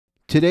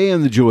Today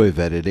on The Joy of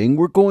Editing,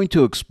 we're going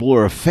to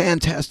explore a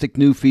fantastic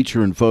new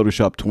feature in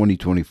Photoshop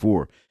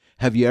 2024.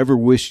 Have you ever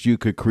wished you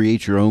could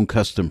create your own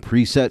custom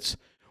presets?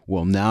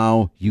 Well,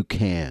 now you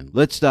can.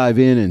 Let's dive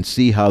in and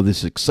see how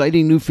this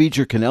exciting new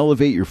feature can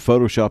elevate your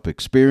Photoshop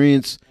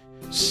experience.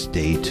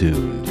 Stay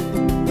tuned.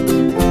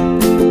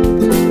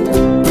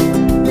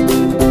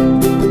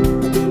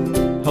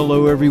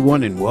 Hello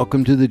everyone and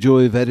welcome to The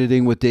Joy of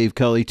Editing with Dave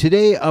Kelly.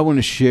 Today I want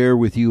to share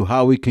with you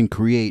how we can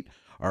create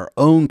our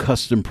own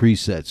custom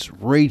presets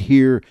right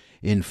here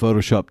in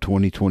Photoshop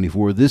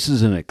 2024. This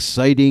is an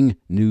exciting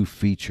new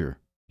feature.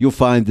 You'll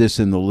find this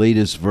in the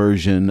latest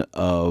version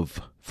of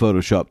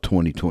Photoshop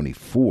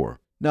 2024.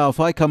 Now,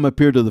 if I come up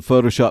here to the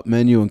Photoshop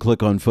menu and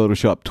click on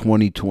Photoshop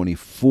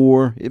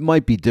 2024, it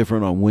might be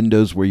different on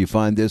Windows where you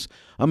find this.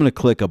 I'm going to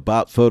click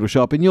About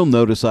Photoshop, and you'll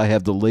notice I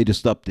have the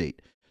latest update,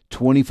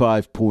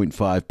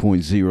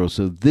 25.5.0.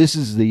 So this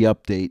is the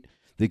update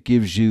that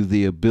gives you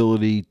the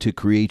ability to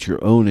create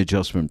your own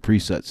adjustment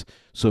presets.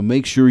 So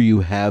make sure you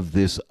have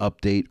this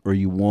update or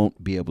you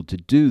won't be able to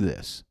do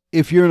this.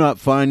 If you're not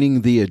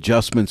finding the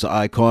adjustments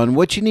icon,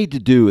 what you need to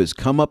do is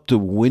come up to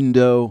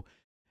Window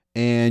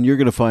and you're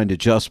going to find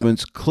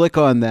Adjustments. Click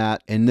on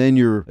that and then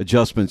your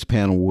Adjustments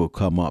panel will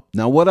come up.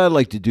 Now what I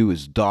like to do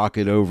is dock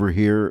it over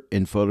here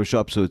in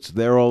Photoshop so it's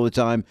there all the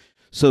time.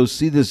 So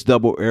see this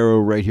double arrow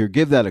right here,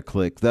 give that a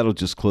click. That'll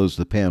just close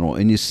the panel.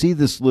 And you see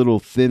this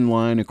little thin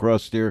line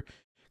across there?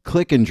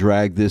 Click and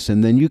drag this,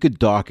 and then you could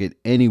dock it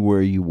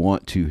anywhere you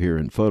want to here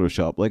in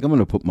Photoshop. Like I'm going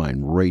to put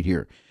mine right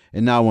here.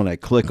 And now when I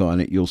click on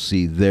it, you'll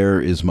see there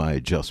is my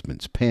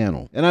adjustments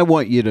panel. And I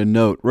want you to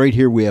note right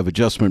here we have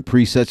adjustment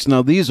presets.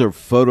 Now these are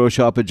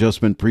Photoshop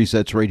adjustment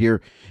presets right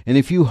here. And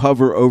if you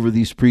hover over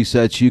these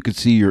presets, you can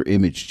see your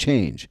image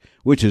change,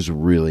 which is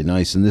really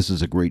nice. And this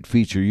is a great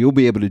feature. You'll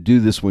be able to do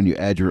this when you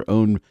add your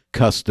own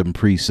custom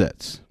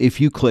presets.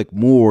 If you click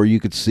more, you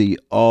could see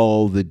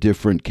all the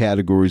different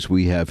categories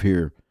we have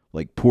here,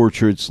 like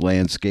portraits,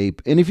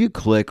 landscape. And if you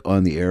click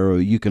on the arrow,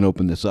 you can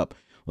open this up.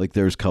 Like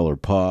there's color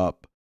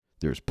pop,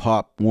 there's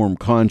pop, warm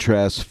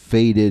contrast,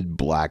 faded,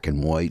 black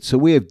and white. So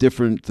we have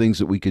different things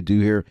that we could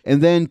do here.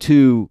 And then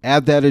to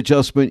add that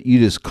adjustment, you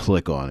just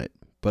click on it.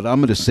 But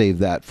I'm going to save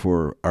that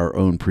for our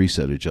own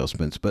preset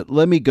adjustments. But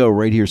let me go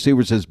right here. See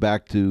where it says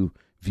back to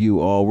view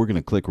all. We're going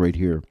to click right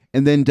here.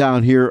 And then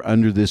down here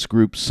under this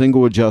group,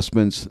 single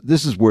adjustments,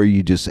 this is where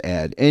you just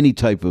add any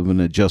type of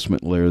an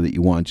adjustment layer that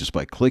you want just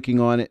by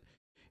clicking on it.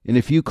 And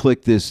if you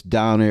click this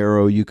down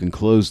arrow, you can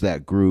close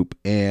that group.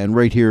 And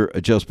right here,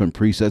 adjustment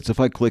presets. If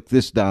I click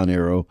this down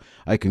arrow,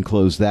 I can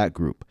close that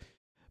group.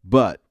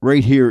 But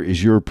right here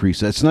is your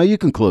presets. Now you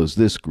can close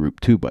this group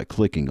too by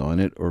clicking on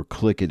it or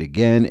click it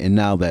again. And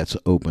now that's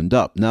opened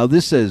up. Now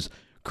this says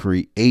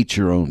create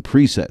your own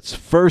presets.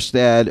 First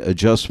add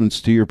adjustments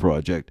to your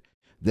project.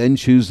 Then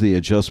choose the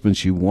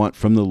adjustments you want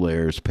from the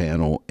layers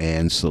panel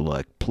and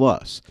select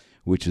plus,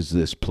 which is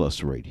this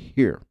plus right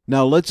here.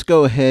 Now let's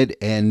go ahead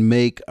and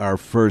make our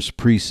first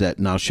preset,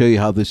 and I'll show you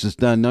how this is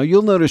done. Now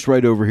you'll notice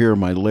right over here in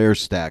my layer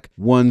stack,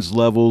 one's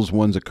levels,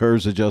 one's a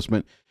curves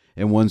adjustment,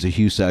 and one's a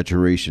hue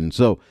saturation.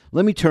 So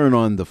let me turn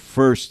on the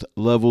first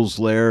levels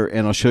layer,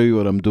 and I'll show you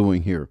what I'm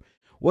doing here.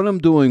 What I'm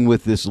doing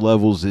with this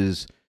levels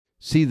is,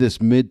 see this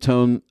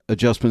midtone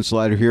adjustment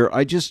slider here?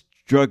 I just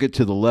drag it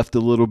to the left a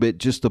little bit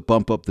just to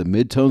bump up the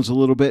midtones a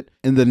little bit.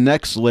 And the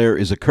next layer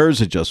is a curves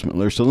adjustment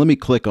layer. So let me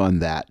click on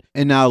that.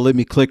 And now let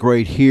me click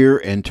right here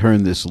and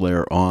turn this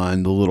layer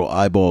on. The little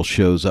eyeball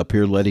shows up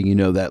here letting you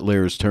know that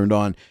layer is turned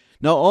on.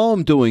 Now all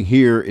I'm doing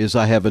here is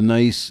I have a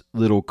nice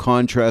little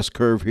contrast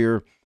curve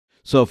here.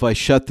 So if I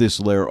shut this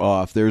layer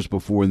off, there's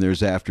before and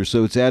there's after.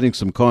 So it's adding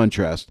some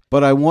contrast.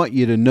 But I want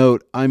you to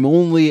note I'm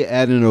only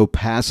at an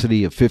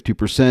opacity of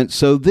 50%.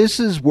 So this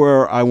is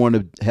where I want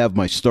to have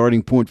my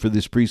starting point for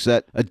this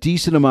preset. A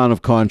decent amount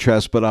of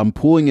contrast, but I'm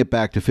pulling it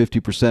back to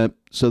 50%.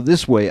 So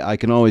this way I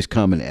can always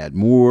come and add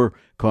more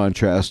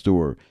contrast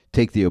or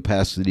take the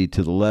opacity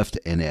to the left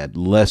and add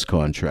less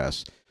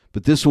contrast.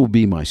 But this will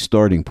be my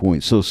starting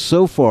point.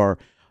 So far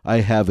I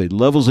have a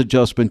levels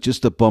adjustment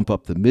just to bump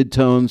up the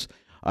midtones.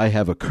 I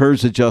have a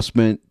curves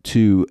adjustment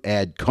to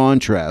add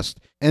contrast.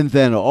 And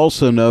then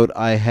also note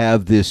I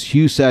have this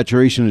hue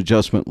saturation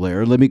adjustment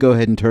layer. Let me go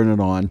ahead and turn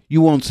it on.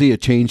 You won't see a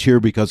change here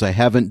because I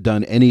haven't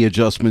done any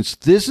adjustments.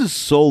 This is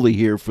solely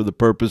here for the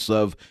purpose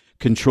of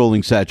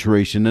controlling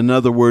saturation. In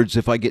other words,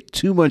 if I get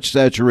too much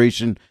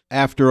saturation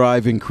after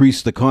I've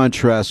increased the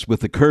contrast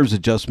with the curves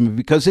adjustment,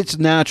 because it's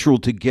natural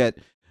to get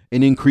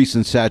an increase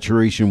in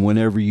saturation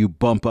whenever you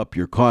bump up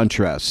your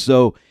contrast.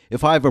 So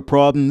if I have a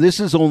problem,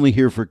 this is only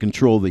here for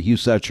control, the hue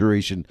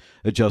saturation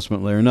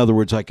adjustment layer. In other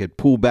words, I could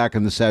pull back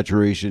on the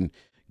saturation,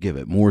 give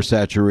it more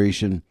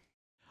saturation.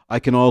 I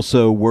can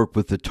also work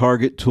with the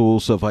target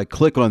tool. So if I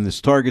click on this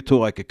target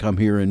tool, I could come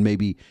here and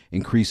maybe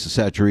increase the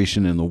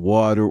saturation in the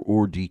water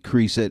or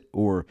decrease it,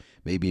 or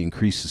maybe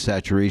increase the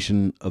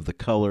saturation of the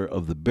color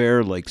of the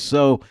bear like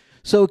so.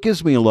 So it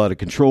gives me a lot of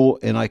control,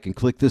 and I can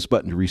click this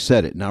button to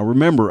reset it. Now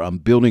remember, I'm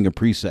building a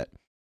preset.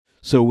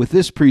 So with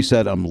this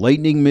preset, I'm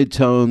lightening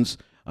midtones,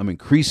 I'm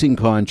increasing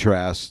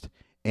contrast,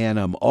 And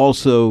I'm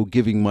also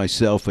giving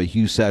myself a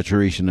hue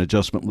saturation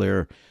adjustment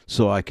layer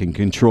so I can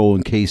control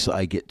in case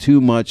I get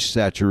too much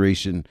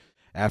saturation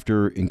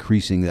after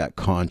increasing that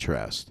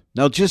contrast.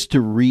 Now, just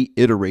to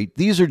reiterate,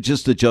 these are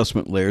just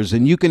adjustment layers,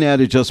 and you can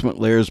add adjustment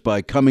layers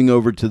by coming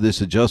over to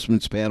this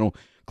adjustments panel,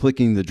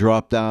 clicking the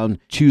drop down,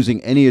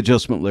 choosing any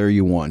adjustment layer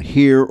you want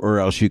here, or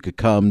else you could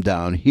come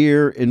down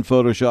here in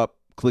Photoshop,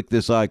 click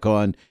this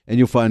icon, and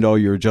you'll find all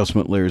your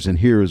adjustment layers in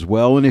here as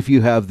well. And if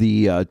you have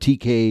the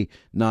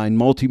TK9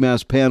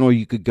 multi-mask panel,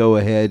 you could go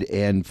ahead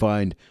and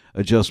find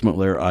adjustment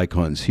layer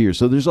icons here.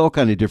 So there's all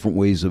kind of different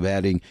ways of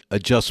adding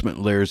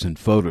adjustment layers in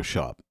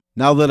Photoshop.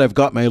 Now that I've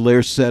got my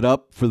layer set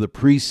up for the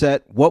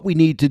preset, what we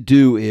need to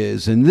do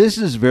is, and this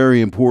is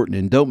very important,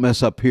 and don't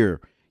mess up here,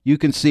 you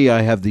can see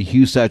I have the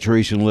hue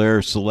saturation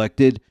layer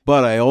selected,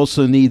 but I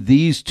also need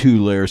these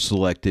two layers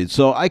selected.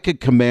 So I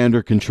could Command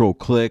or Control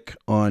click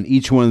on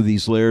each one of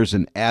these layers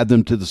and add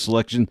them to the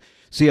selection.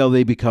 See how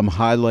they become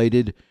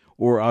highlighted?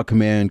 Or I'll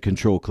Command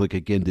Control click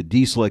again to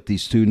deselect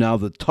these two. Now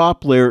the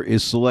top layer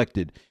is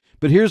selected,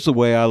 but here's the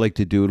way I like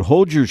to do it.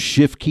 Hold your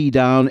Shift key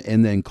down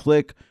and then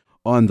click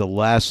on the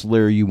last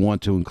layer you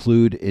want to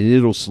include, and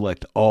it'll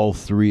select all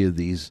three of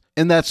these.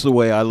 And that's the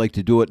way I like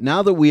to do it.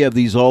 Now that we have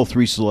these all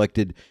three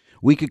selected,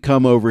 we could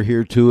come over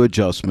here to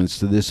adjustments,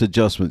 to this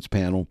adjustments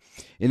panel.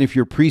 And if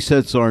your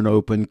presets aren't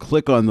open,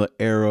 click on the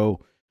arrow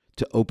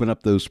to open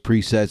up those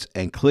presets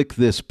and click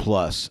this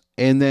plus,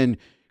 and then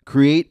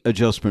create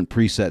adjustment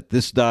preset.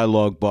 This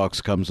dialog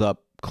box comes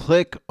up.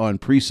 Click on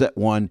preset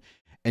 1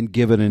 and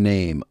give it a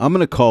name. I'm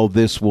going to call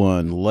this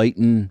one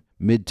Lighten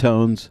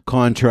Midtones,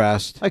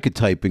 Contrast. I could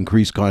type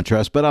increase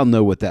contrast, but I'll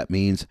know what that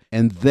means.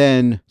 And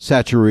then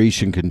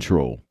saturation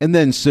control. And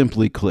then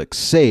simply click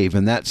save,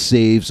 and that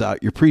saves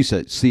out your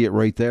preset. See it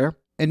right there?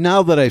 And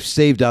now that I've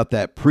saved out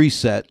that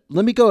preset,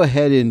 let me go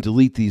ahead and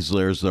delete these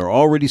layers. They're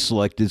already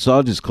selected, so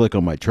I'll just click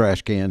on my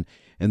trash can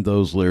and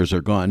those layers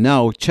are gone.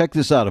 Now check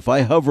this out. If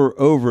I hover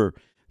over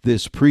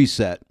this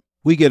preset,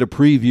 we get a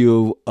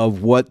preview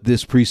of what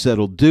this preset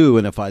will do.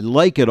 And if I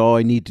like it, all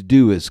I need to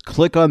do is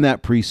click on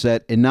that preset.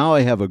 And now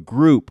I have a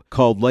group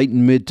called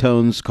Lighten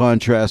Midtones,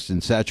 Contrast,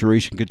 and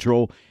Saturation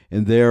Control.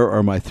 And there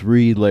are my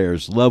three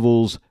layers: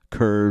 levels,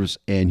 curves,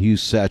 and hue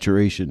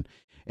saturation.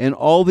 And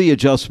all the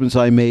adjustments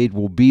I made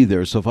will be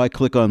there. So if I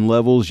click on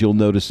levels, you'll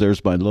notice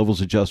there's my levels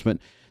adjustment.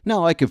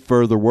 Now I could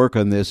further work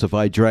on this. If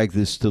I drag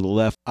this to the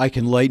left, I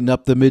can lighten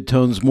up the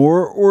midtones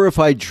more. Or if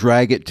I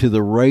drag it to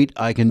the right,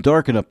 I can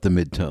darken up the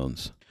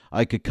midtones.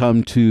 I could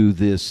come to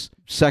this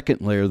second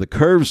layer, the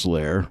curves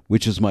layer,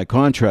 which is my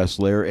contrast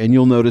layer, and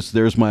you'll notice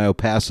there's my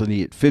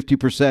opacity at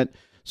 50%.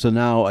 So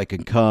now I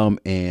can come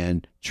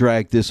and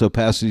drag this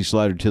opacity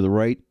slider to the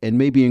right and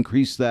maybe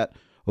increase that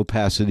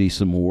opacity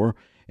some more.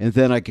 And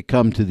then I could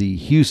come to the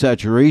hue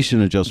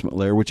saturation adjustment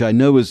layer, which I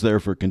know is there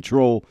for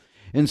control.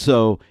 And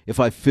so if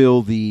I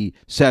feel the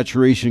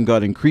saturation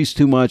got increased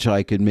too much,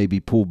 I could maybe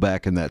pull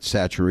back in that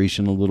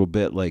saturation a little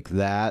bit like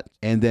that.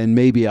 And then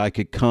maybe I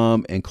could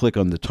come and click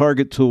on the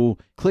target tool,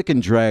 click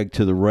and drag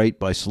to the right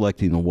by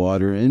selecting the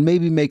water, and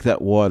maybe make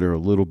that water a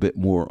little bit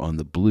more on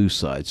the blue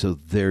side. So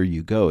there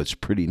you go. It's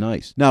pretty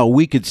nice. Now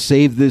we could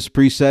save this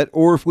preset,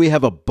 or if we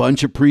have a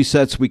bunch of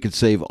presets, we could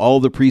save all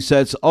the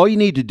presets. All you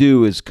need to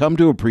do is come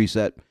to a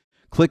preset,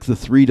 click the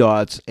three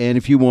dots, and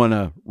if you want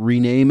to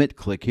rename it,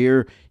 click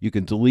here. You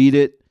can delete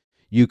it.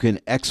 You can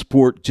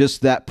export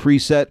just that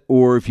preset,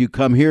 or if you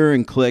come here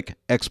and click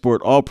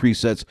export all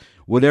presets,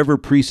 whatever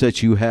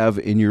presets you have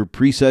in your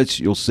presets,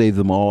 you'll save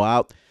them all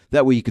out.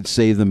 That way you can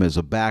save them as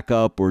a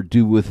backup or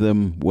do with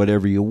them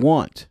whatever you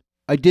want.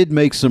 I did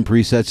make some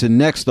presets, and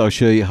next I'll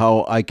show you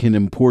how I can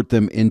import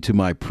them into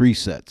my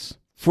presets.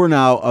 For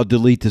now, I'll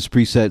delete this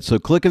preset. So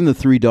click on the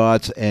three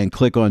dots and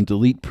click on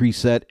delete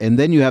preset, and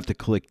then you have to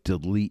click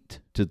delete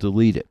to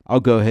delete it. I'll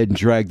go ahead and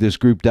drag this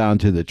group down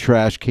to the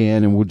trash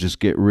can, and we'll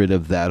just get rid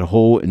of that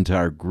whole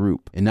entire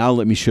group. And now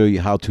let me show you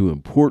how to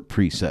import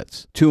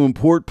presets. To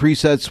import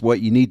presets,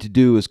 what you need to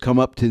do is come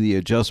up to the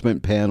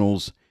adjustment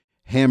panel's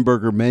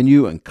hamburger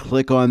menu and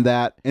click on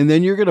that. And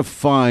then you're going to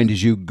find,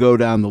 as you go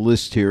down the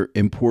list here,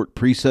 import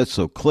presets.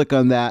 So click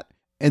on that.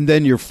 And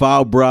then your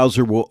file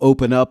browser will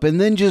open up,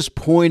 and then just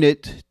point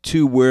it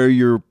to where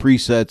your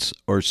presets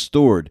are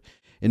stored.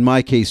 In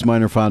my case,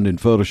 mine are found in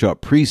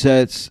Photoshop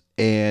presets,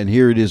 and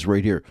here it is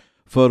right here,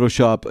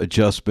 Photoshop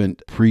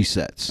adjustment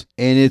presets.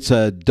 And it's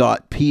a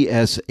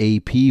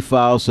 .psap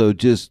file, so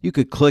just, you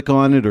could click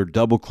on it or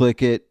double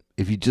click it.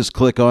 If you just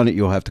click on it,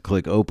 you'll have to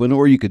click open,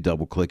 or you could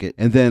double click it.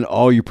 And then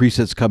all your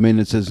presets come in.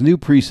 It says new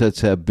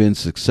presets have been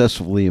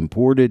successfully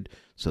imported.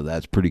 So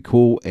that's pretty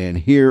cool. And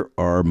here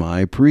are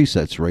my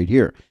presets right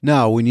here.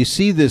 Now, when you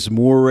see this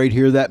more right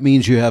here, that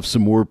means you have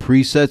some more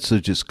presets. So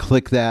just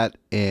click that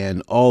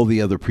and all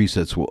the other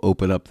presets will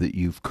open up that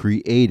you've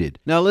created.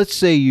 Now, let's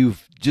say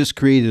you've just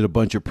created a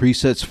bunch of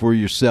presets for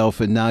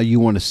yourself and now you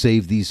want to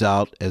save these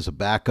out as a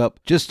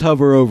backup. Just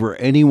hover over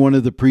any one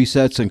of the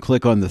presets and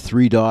click on the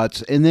three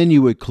dots, and then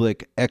you would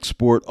click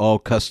Export All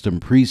Custom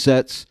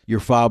Presets. Your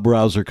file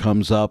browser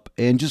comes up,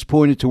 and just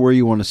point it to where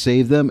you want to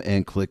save them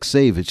and click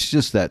Save. It's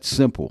just that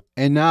simple.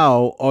 And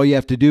now all you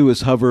have to do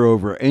is hover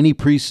over any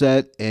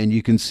preset and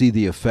you can see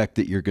the effect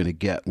that you're going to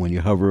get when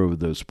you hover over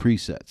those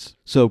presets.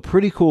 So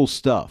pretty cool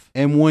stuff.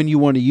 And when you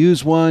want to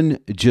use one,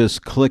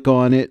 just click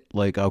on it.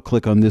 Like I'll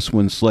click on this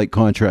one, Slight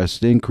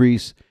Contrast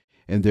Increase.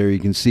 And there you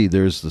can see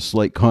there's the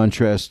slight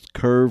contrast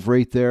curve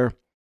right there.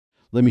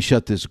 Let me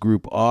shut this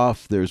group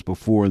off. There's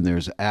before and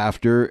there's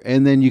after.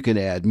 And then you can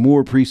add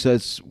more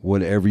presets,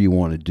 whatever you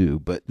want to do.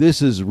 But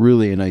this is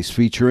really a nice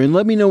feature. And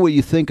let me know what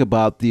you think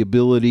about the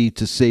ability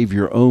to save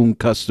your own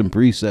custom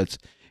presets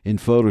in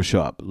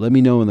Photoshop. Let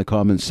me know in the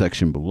comments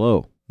section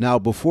below. Now,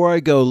 before I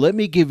go, let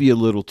me give you a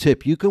little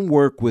tip. You can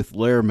work with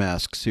layer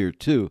masks here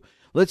too.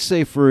 Let's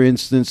say, for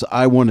instance,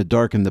 I want to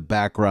darken the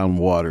background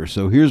water.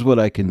 So here's what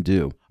I can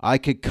do. I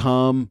could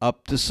come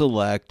up to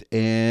select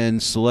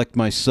and select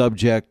my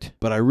subject,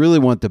 but I really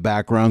want the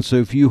background. So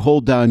if you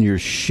hold down your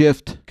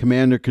Shift,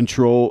 Command or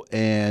Control,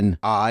 and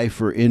I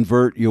for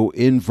invert, you'll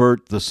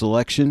invert the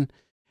selection.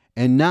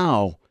 And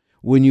now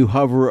when you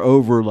hover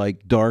over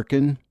like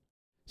darken,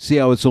 see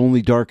how it's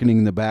only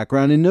darkening the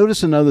background? And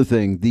notice another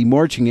thing, the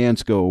marching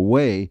ants go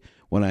away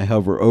when I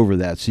hover over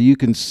that, so you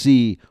can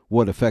see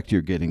what effect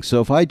you're getting. So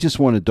if I just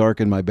want to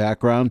darken my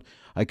background,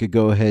 I could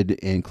go ahead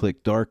and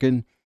click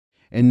darken.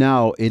 And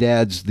now it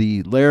adds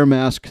the layer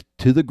mask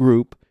to the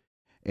group,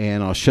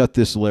 and I'll shut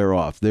this layer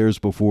off. There's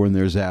before and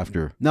there's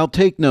after. Now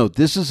take note,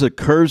 this is a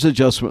curves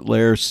adjustment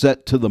layer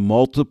set to the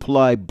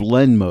multiply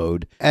blend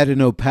mode at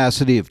an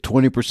opacity of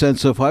 20%.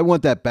 So if I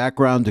want that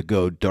background to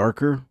go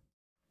darker,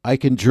 I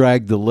can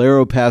drag the layer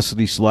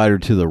opacity slider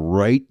to the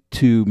right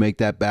to make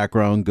that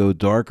background go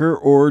darker,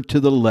 or to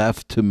the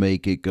left to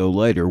make it go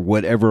lighter,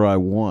 whatever I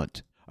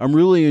want. I'm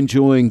really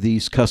enjoying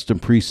these custom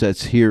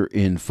presets here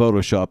in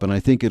Photoshop, and I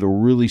think it'll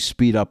really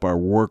speed up our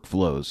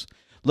workflows.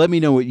 Let me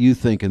know what you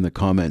think in the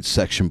comments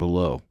section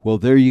below. Well,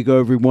 there you go,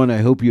 everyone. I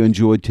hope you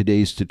enjoyed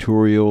today's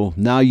tutorial.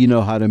 Now you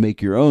know how to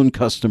make your own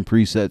custom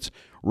presets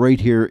right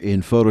here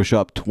in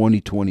Photoshop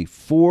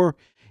 2024.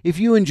 If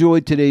you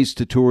enjoyed today's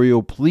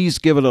tutorial, please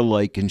give it a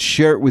like and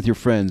share it with your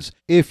friends.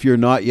 If you're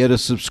not yet a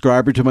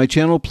subscriber to my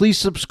channel, please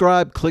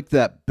subscribe. Click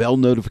that bell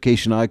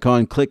notification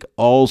icon. Click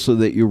all so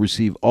that you'll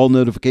receive all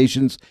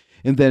notifications.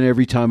 And then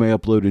every time I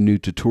upload a new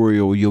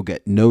tutorial, you'll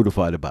get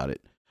notified about it.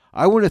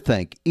 I want to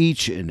thank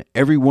each and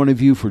every one of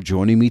you for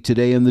joining me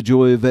today in the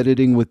Joy of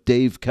Editing with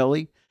Dave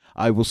Kelly.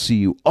 I will see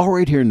you all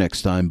right here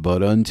next time.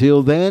 But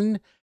until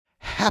then,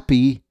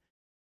 happy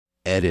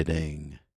editing.